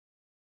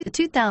The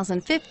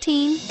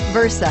 2015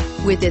 Versa.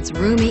 With its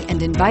roomy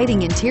and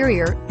inviting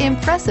interior,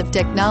 impressive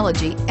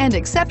technology, and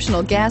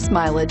exceptional gas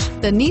mileage,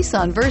 the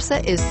Nissan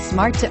Versa is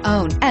smart to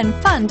own and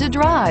fun to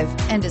drive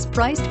and is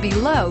priced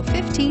below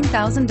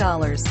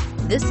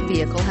 $15,000. This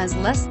vehicle has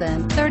less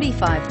than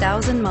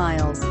 35,000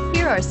 miles.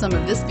 Here are some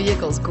of this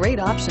vehicle's great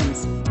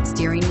options: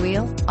 steering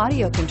wheel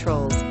audio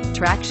controls,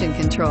 traction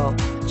control,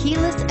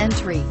 keyless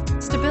entry,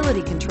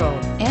 stability control,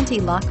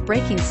 anti-lock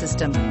braking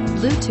system,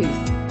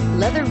 Bluetooth,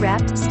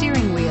 leather-wrapped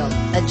steering wheel,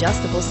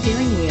 adjustable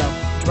steering wheel,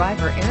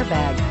 driver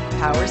airbag,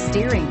 power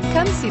steering.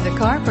 Come see the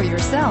car for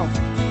yourself.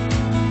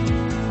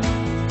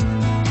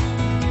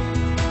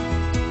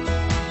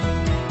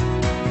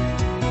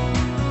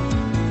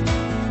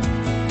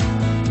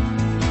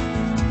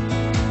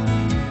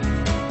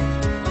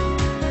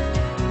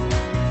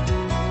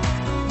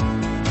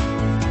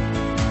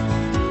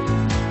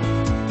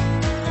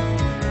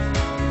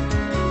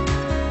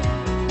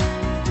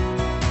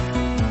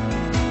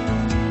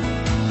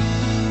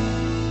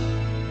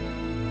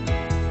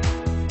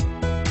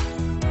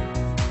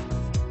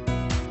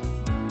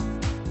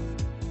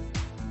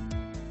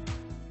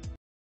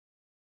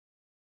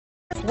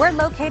 We're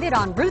located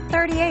on Route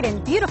 38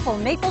 in beautiful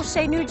Maple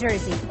Shade, New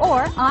Jersey,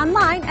 or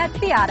online at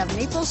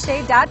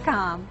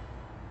fiatofmapleshade.com.